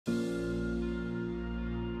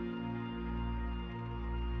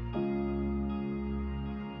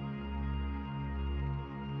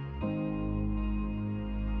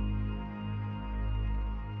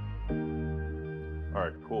All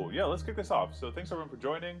right, cool. Yeah, let's kick this off. So thanks everyone for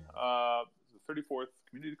joining. This is the 34th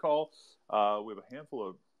community call. We have a handful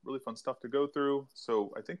of really fun stuff to go through.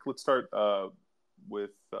 So I think let's start with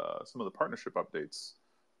some of the partnership updates.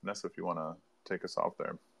 Vanessa, if you want to take us off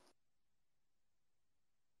there.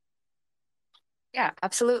 Yeah,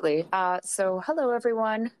 absolutely. So hello,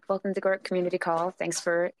 everyone. Welcome to the Agoric Community Call. Thanks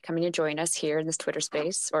for coming to join us here in this Twitter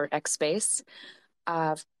space or X space.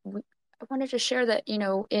 I wanted to share that,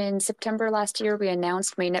 in September last year, we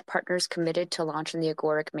announced mainnet partners committed to launching the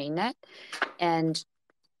Agoric mainnet, and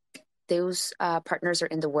those partners are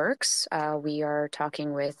in the works. We are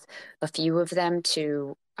talking with a few of them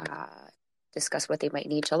to discuss what they might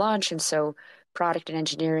need to launch, and so product and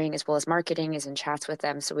engineering as well as marketing is in chats with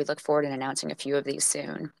them. So we look forward to announcing a few of these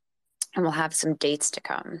soon, and we'll have some dates to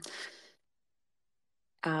come.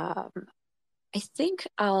 I think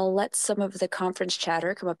I'll let some of the conference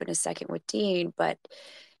chatter come up in a second with Dean, but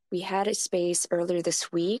we had a space earlier this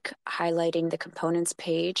week highlighting the components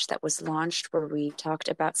page that was launched where we talked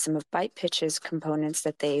about some of BytePitch's components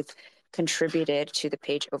that they've contributed to the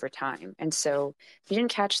page over time. And so if you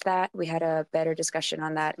didn't catch that, we had a better discussion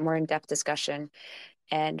on that, more in-depth discussion.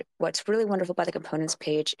 And what's really wonderful about the components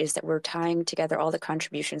page is that we're tying together all the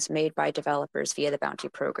contributions made by developers via the Bounty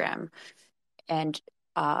program. And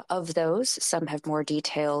of those, some have more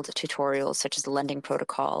detailed tutorials, such as the lending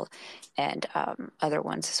protocol and other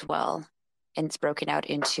ones as well. And it's broken out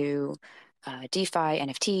into DeFi,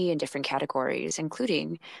 NFT, and different categories,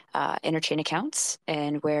 including interchain accounts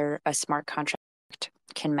and where a smart contract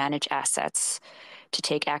can manage assets to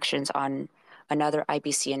take actions on another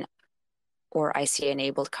IBC or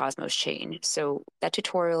ICA-enabled Cosmos chain. So that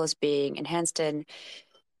tutorial is being enhanced and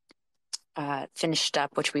finished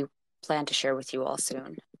up, which we plan to share with you all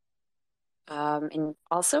soon. And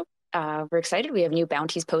also, we're excited. We have new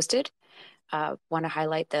bounties posted. Want to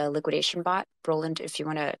highlight the liquidation bot. Rowland, if you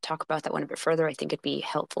want to talk about that one a bit further, I think it'd be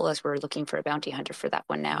helpful as we're looking for a bounty hunter for that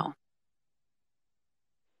one now.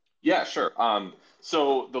 Yeah, sure.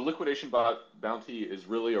 So the liquidation bot bounty is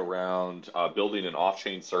really around building an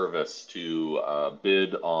off-chain service to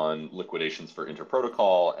bid on liquidations for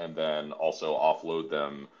interprotocol and then also offload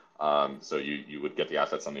them. So you would get the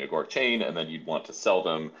assets on the Agoric chain, and then you'd want to sell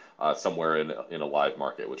them somewhere in a live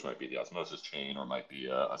market, which might be the Osmosis chain or might be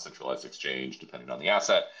a centralized exchange, depending on the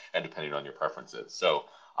asset and depending on your preferences. So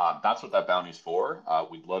that's what that bounty is for.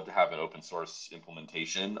 We'd love to have an open source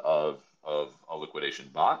implementation of a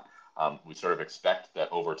liquidation bot. We sort of expect that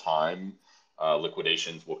over time,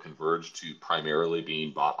 liquidations will converge to primarily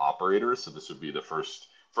being bot operators. So this would be the first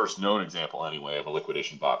known example anyway of a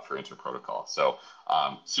liquidation bot for interprotocol. So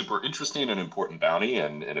super interesting and important bounty.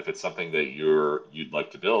 And if it's something that you'd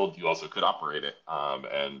like to build, you also could operate it.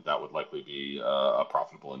 And that would likely be a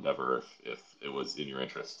profitable endeavor if it was in your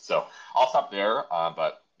interest. So I'll stop there.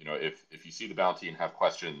 But if you see the bounty and have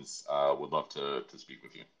questions, would love to speak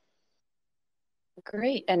with you.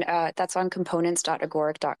 Great. And that's on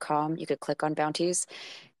components.agoric.com. You could click on bounties.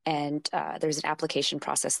 And there's an application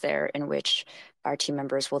process there in which our team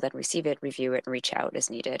members will then receive it, review it, and reach out as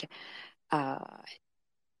needed.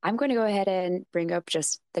 I'm going to go ahead and bring up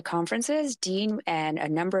just the conferences. Dean and a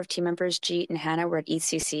number of team members, Jeet and Hannah, were at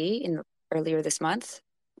EthCC earlier this month.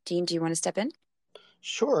 Dean, do you want to step in?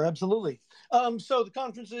 Sure, absolutely. So the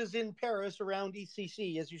conferences in Paris around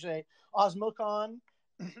EthCC, as you say, Osmocon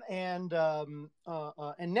and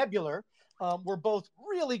Nebular were both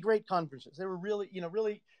really great conferences. They were really,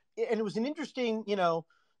 and it was an interesting,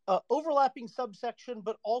 overlapping subsection,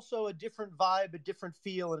 but also a different vibe, a different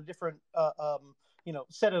feel, and a different,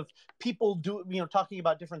 set of people talking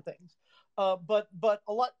about different things. But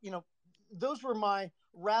a lot, those were my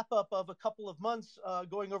wrap up of a couple of months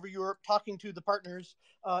going over Europe, talking to the partners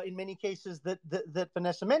in many cases that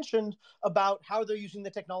Vanessa mentioned about how they're using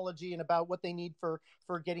the technology and about what they need for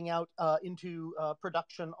getting out into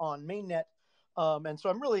production on mainnet. And so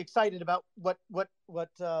I'm really excited about what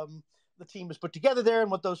the team has put together there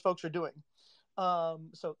and what those folks are doing.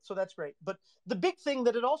 So that's great. But the big thing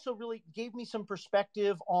that it also really gave me some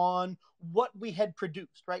perspective on what we had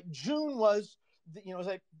produced, right? June was, as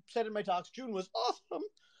I said in my talks, June was awesome.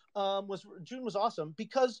 June was awesome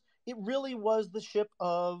because it really was the ship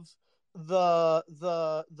of the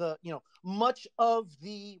much of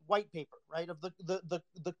the white paper, right? Of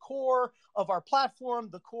the core of our platform,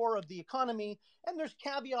 the core of the economy, and there's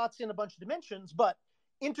caveats in a bunch of dimensions, but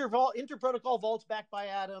interprotocol vaults backed by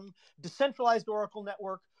Atom, decentralized Oracle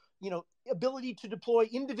network, ability to deploy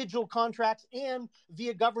individual contracts and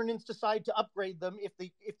via governance decide to upgrade them if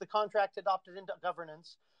the contract adopted into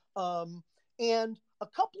governance, and a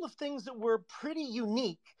couple of things that were pretty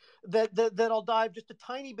unique that I'll dive just a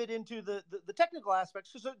tiny bit into the technical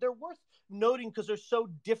aspects, because they're worth noting because they're so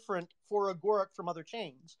different for Agoric from other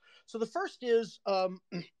chains. So the first is,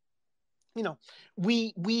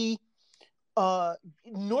 we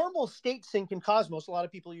normal state sync in Cosmos, a lot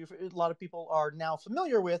of people are now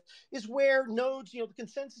familiar with, is where nodes, the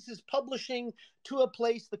consensus is publishing to a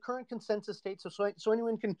place the current consensus state, so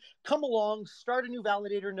anyone can come along, start a new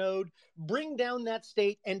validator node, bring down that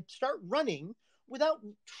state, and start running without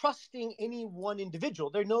trusting any one individual.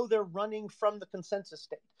 They know they're running from the consensus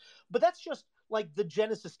state. But that's just like the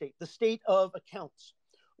genesis state, the state of accounts.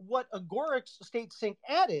 What Agoric's state sync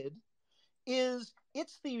added is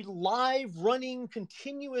it's the live running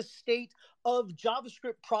continuous state of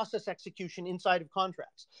JavaScript process execution inside of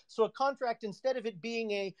contracts. So a contract, instead of it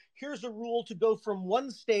being here's a rule to go from one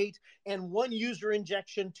state and one user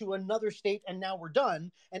injection to another state and now we're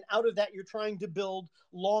done, and out of that you're trying to build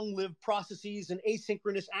long-lived processes and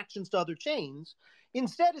asynchronous actions to other chains.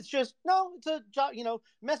 Instead, it's just, no, it's a,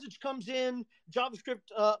 message comes in, JavaScript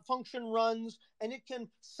function runs, and it can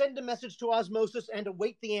send a message to Osmosis and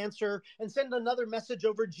await the answer, and send another message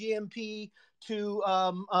over GMP to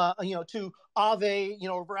Aave,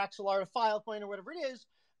 over Axelar to Filecoin or whatever it is,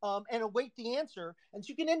 and await the answer. And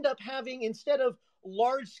so you can end up having, instead of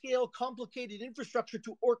large-scale, complicated infrastructure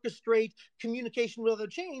to orchestrate communication with other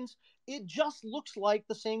chains, it just looks like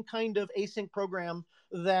the same kind of async program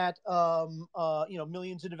that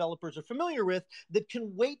millions of developers are familiar with, that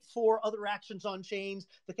can wait for other actions on chains,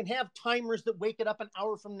 that can have timers that wake it up an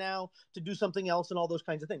hour from now to do something else, and all those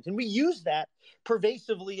kinds of things. And we use that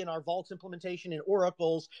pervasively in our Vaults implementation, in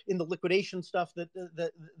Oracles, in the liquidation stuff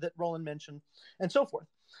that Rowland mentioned, and so forth.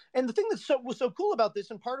 And the thing that was so cool about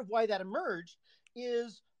this, and part of why that emerged,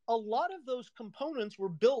 is a lot of those components were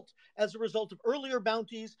built as a result of earlier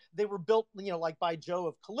bounties. They were built, like by Joe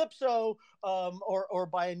of Calypso, or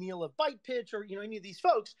by Anil of BytePitch, or any of these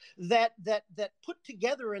folks that put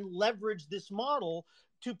together and leverage this model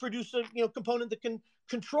to produce a component that can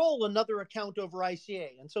control another account over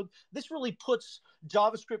ICA. And so this really puts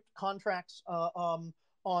JavaScript contracts on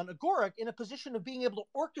Agoric in a position of being able to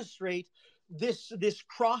orchestrate this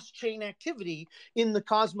cross-chain activity in the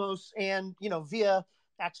Cosmos, and via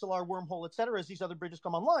Axelar, Wormhole, et cetera, as these other bridges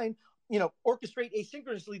come online, orchestrate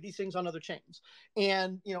asynchronously these things on other chains.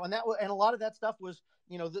 And and a lot of that stuff was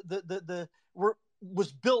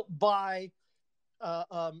was built by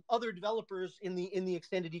other developers in the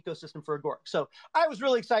extended ecosystem for Agoric. So I was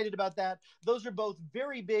really excited about that. Those are both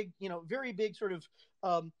very big sort of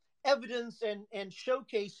evidence and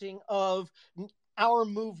showcasing of our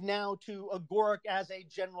move now to Agoric as a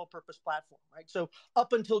general purpose platform, right? So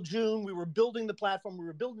up until June, we were building the platform, we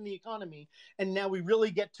were building the economy, and now we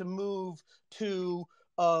really get to move to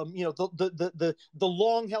the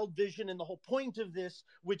long held vision and the whole point of this,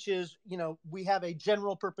 which is, we have a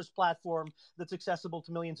general purpose platform that's accessible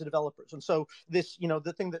to millions of developers. And so this,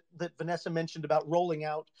 the thing that Vanessa mentioned about rolling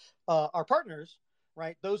out our partners,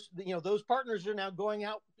 right? Those partners are now going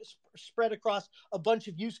out, spread across a bunch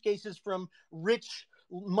of use cases, from rich,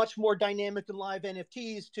 much more dynamic and live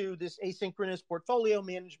NFTs to this asynchronous portfolio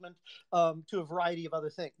management, to a variety of other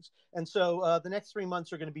things. And so the next 3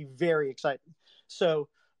 months are going to be very exciting. So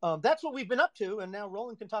that's what we've been up to. And now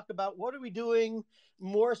Rowland can talk about what are we doing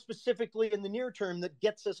more specifically in the near term that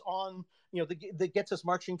gets us on, that gets us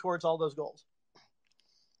marching towards all those goals.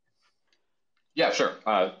 Yeah, sure.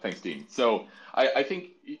 Thanks, Dean. So I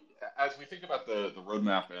think as we think about the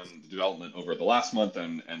roadmap and the development over the last month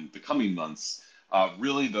and the coming months,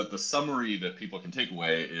 really the summary that people can take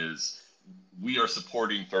away is we are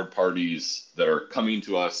supporting third parties that are coming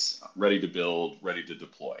to us ready to build, ready to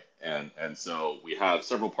deploy. And so we have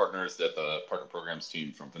several partners that the partner programs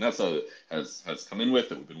team from Vanessa has come in with,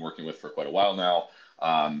 that we've been working with for quite a while now.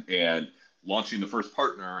 And launching the first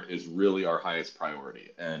partner is really our highest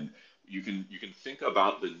priority. And you can think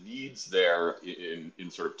about the needs there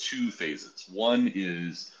in sort of two phases. One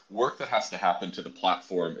is work that has to happen to the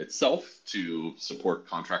platform itself to support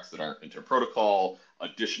contracts that are inter-protocol,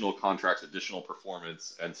 additional contracts, additional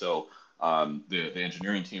performance. And so the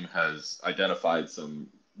engineering team has identified some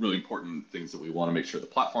really important things that we want to make sure the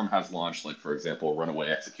platform has launched, like, for example, runaway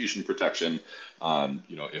execution protection.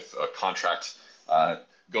 If a contract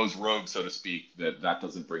goes rogue, so to speak, that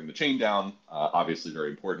doesn't bring the chain down, obviously very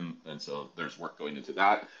important. And so there's work going into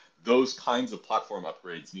that. Those kinds of platform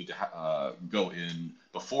upgrades need to go in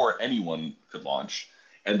before anyone could launch.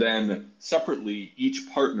 And then separately, each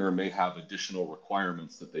partner may have additional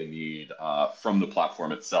requirements that they need from the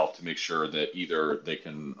platform itself to make sure that either they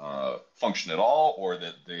can function at all, or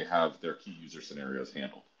that they have their key user scenarios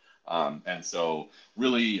handled. And so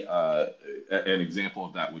really an example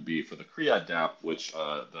of that would be for the Cread DApp, which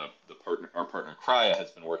our partner Crya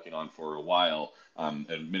has been working on for a while.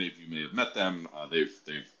 And many of you may have met them. They've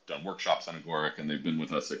done workshops on Agoric, and they've been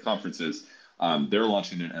with us at conferences. They're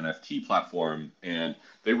launching an NFT platform, and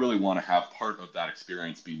they really want to have part of that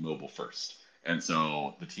experience be mobile first. And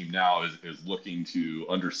so the team now is looking to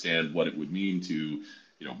understand what it would mean to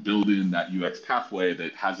build in that UX pathway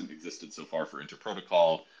that hasn't existed so far for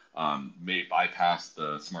interprotocol, may bypass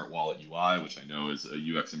the smart wallet UI, which I know is a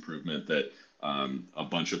UX improvement that a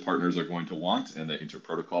bunch of partners are going to want, and that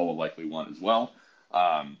interprotocol will likely want as well.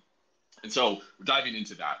 And so we're diving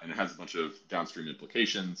into that, and it has a bunch of downstream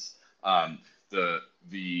implications.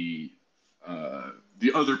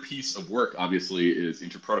 The other piece of work, obviously, is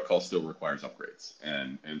interprotocol still requires upgrades,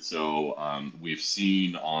 and so we've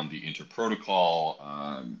seen on the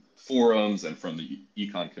interprotocol forums and from the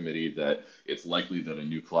econ committee that it's likely that a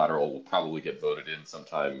new collateral will probably get voted in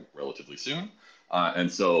sometime relatively soon.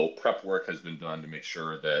 And so prep work has been done to make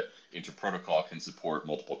sure that interprotocol can support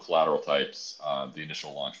multiple collateral types. The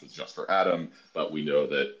initial launch was just for Atom, but we know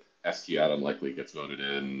that ST Atom likely gets voted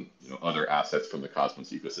in. Other assets from the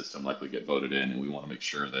Cosmos ecosystem likely get voted in, and we want to make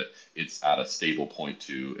sure that it's at a stable point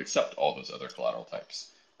to accept all those other collateral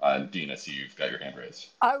types. Dean, I see you've got your hand raised.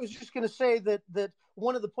 I was just going to say that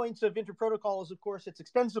one of the points of interprotocol is, of course, it's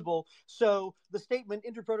extensible. So the statement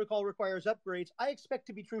interprotocol requires upgrades, I expect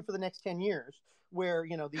to be true for the next 10 years, where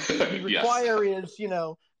the require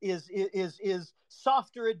is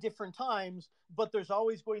softer at different times, but there's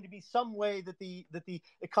always going to be some way that the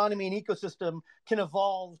economy and ecosystem can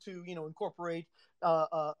evolve to incorporate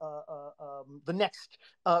the next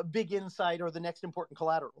big insight or the next important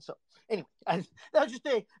collateral. So anyway, that was just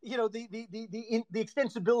the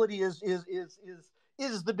extensibility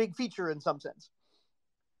is the big feature in some sense.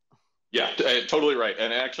 Yeah, totally right.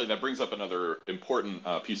 And actually, that brings up another important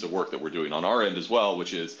piece of work that we're doing on our end as well,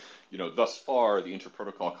 which is, thus far, the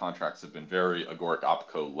interprotocol contracts have been very Agoric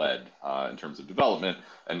OpCo led in terms of development.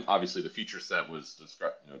 And obviously, the feature set was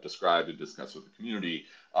described and discussed with the community,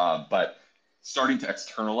 but starting to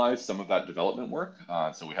externalize some of that development work.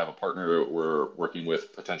 So we have a partner we're working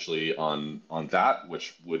with potentially on that,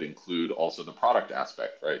 which would include also the product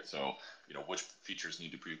aspect, right? So, which features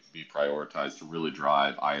need to be prioritized to really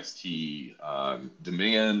drive IST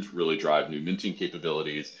demand, really drive new minting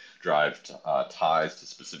capabilities, drive ties to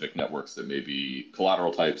specific networks that may be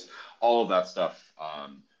collateral types. All of that stuff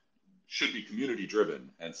should be community driven.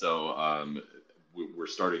 And so we're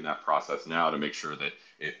starting that process now to make sure that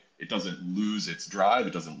it doesn't lose its drive,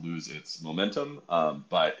 it doesn't lose its momentum,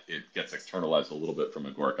 but it gets externalized a little bit from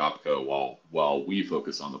Agoric OpCo while we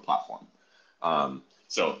focus on the platform.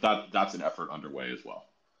 So that's an effort underway as well.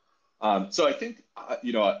 So I think,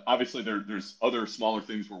 obviously there's other smaller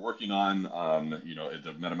things we're working on.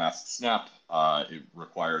 The MetaMask Snap, it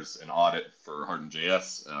requires an audit for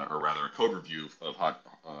Hardened.js, or rather a code review of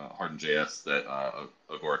Hardened.js that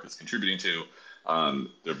Agoric is contributing to.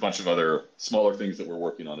 There are a bunch of other smaller things that we're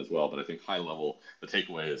working on as well, but I think high level, the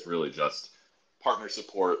takeaway is really just partner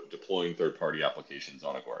support, deploying third-party applications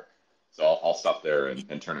on Agoric. So I'll stop there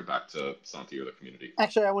and turn it back to Santi or the community.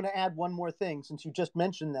 Actually, I want to add one more thing, since you just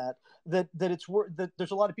mentioned that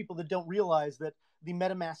there's a lot of people that don't realize that the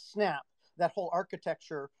MetaMask Snap, that whole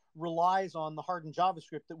architecture, relies on the hardened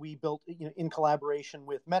JavaScript that we built in collaboration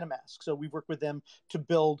with MetaMask. So we've worked with them to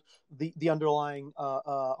build the underlying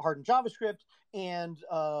hardened JavaScript and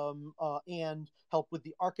help with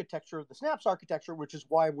the architecture of the Snaps architecture, which is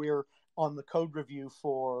why we're on the code review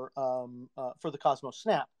for the Cosmos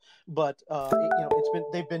Snap. But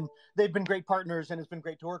they've been great partners, and it's been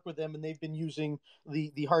great to work with them. And they've been using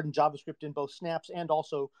the hardened JavaScript in both Snaps and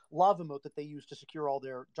also LavaMoat that they use to secure all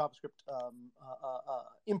their JavaScript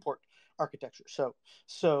import architecture. So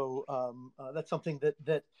that's something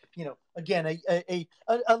that again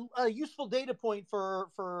a useful data point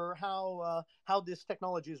for how this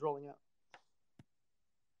technology is rolling out.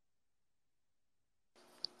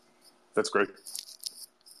 That's great.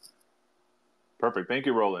 Perfect. Thank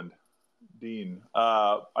you, Rowland. Dean,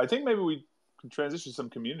 I think maybe we can transition to some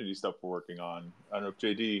community stuff we're working on. I don't know if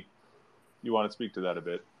JD, you want to speak to that a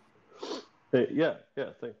bit. Yeah,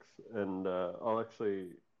 thanks. And I'll actually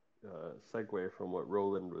segue from what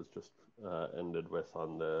Rowland was just ended with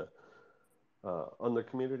on the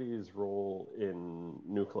community's role in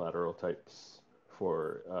new collateral types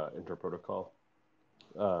for interprotocol.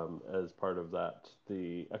 As part of that,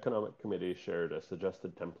 the Economic Committee shared a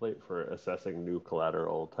suggested template for assessing new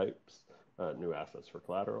collateral types, new assets for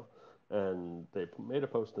collateral, and they made a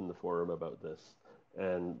post in the forum about this.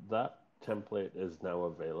 And that template is now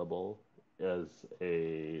available as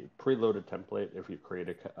a preloaded template if you create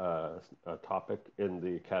a topic in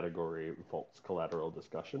the category vaults collateral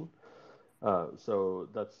discussion. So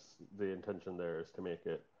that's the intention there, is to make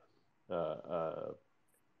it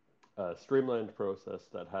a streamlined process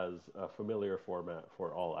that has a familiar format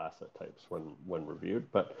for all asset types when reviewed.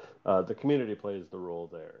 But the community plays the role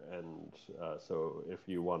there. And so if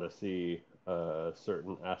you want to see a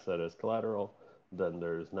certain asset as collateral, then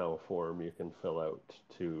there's now a form you can fill out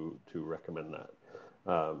to recommend that.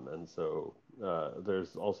 And so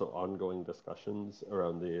there's also ongoing discussions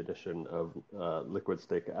around the addition of liquid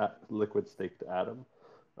staked atom,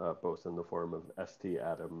 both in the form of ST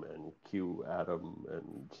atom and Q atom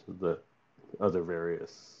and the other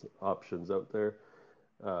various options out there.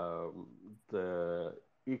 The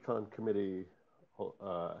Econ Committee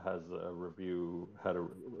has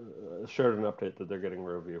shared an update that they're getting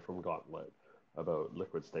a review from Gauntlet about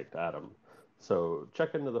liquid staked atom. So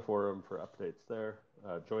check into the forum for updates there.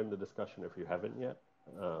 Join the discussion if you haven't yet.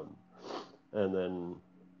 And then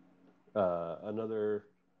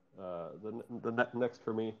next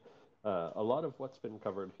for me, a lot of what's been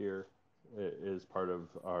covered here is part of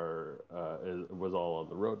was all on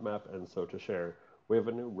the roadmap. And so to share, we have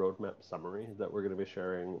a new roadmap summary that we're going to be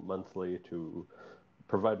sharing monthly to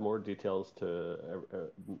provide more details to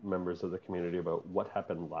members of the community about what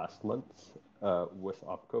happened last month with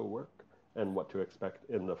OPCO work and what to expect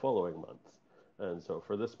in the following months. And so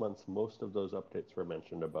for this month, most of those updates were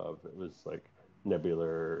mentioned above. It was like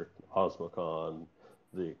Nebular, Osmocon,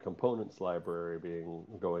 the components library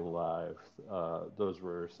going live. Those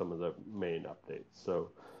were some of the main updates.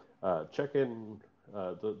 So check in.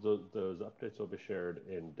 Those updates will be shared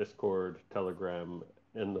in Discord, Telegram,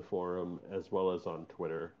 in the forum, as well as on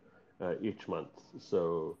Twitter each month.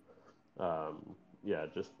 So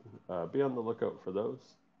just be on the lookout for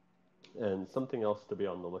those. And something else to be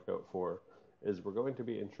on the lookout for is we're going to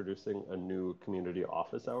be introducing a new community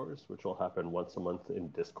office hours, which will happen once a month in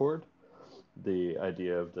Discord. The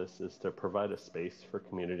idea of this is to provide a space for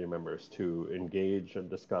community members to engage and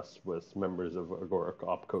discuss with members of Agoric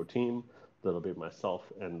OPCO team. That'll be myself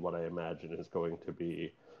and what I imagine is going to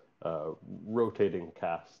be rotating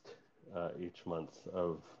cast each month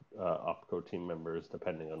of OPCO team members,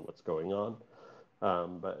 depending on what's going on.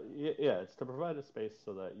 But it's to provide a space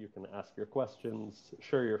so that you can ask your questions,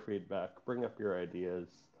 share your feedback, bring up your ideas,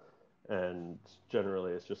 and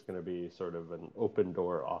generally it's just going to be sort of an open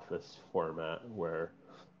door office format where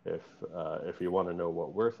if you want to know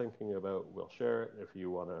what we're thinking about, we'll share it. If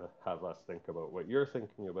you want to have us think about what you're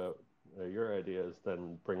thinking about, your ideas,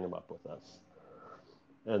 then bring them up with us.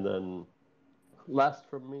 And then last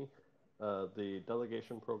from me, the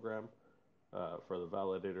delegation program for the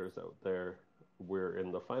validators out there. We're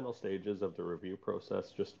in the final stages of the review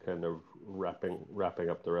process, just kind of wrapping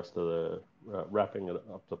up the rest of wrapping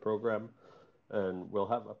up the program, and we'll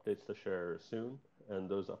have updates to share soon. And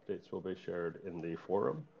those updates will be shared in the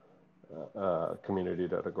forum,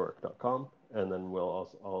 community.agoric.com, and then we'll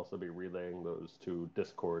also be relaying those to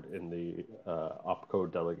Discord in the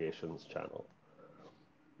OPCO delegations channel.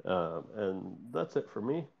 And that's it for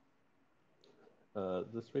me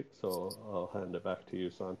this week. So I'll hand it back to you,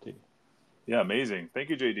 Santi. Yeah, amazing. Thank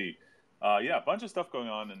you, JD. A bunch of stuff going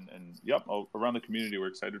on, and around the community, we're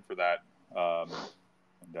excited for that,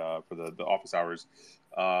 and for the office hours.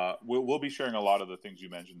 We'll be sharing a lot of the things you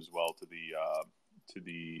mentioned as well to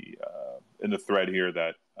the in the thread here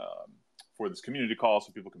that for this community call,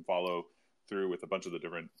 so people can follow through with a bunch of the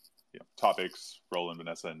different topics Rowland,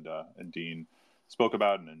 Vanessa, and Dean spoke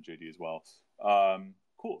about, and then JD as well.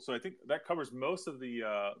 Cool. So I think that covers most of the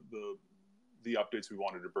updates we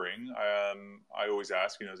wanted to bring. I always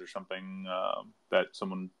ask, is there something that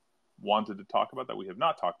someone wanted to talk about that we have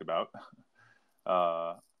not talked about,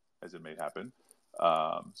 as it may happen.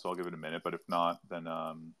 So I'll give it a minute, but if not, then,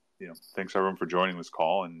 thanks everyone for joining this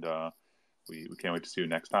call, and we can't wait to see you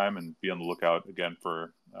next time, and be on the lookout again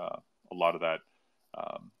for a lot of that,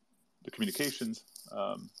 the communications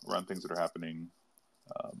around things that are happening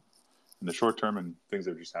in the short term and things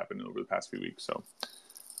that have just happened over the past few weeks. So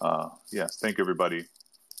yes, thank you, everybody.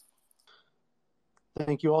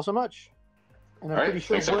 Thank you all so much. And I'm all right, pretty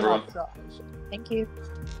sure thanks everyone. Thank you.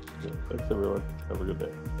 Yeah, thanks everyone. Have a good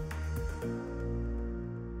day.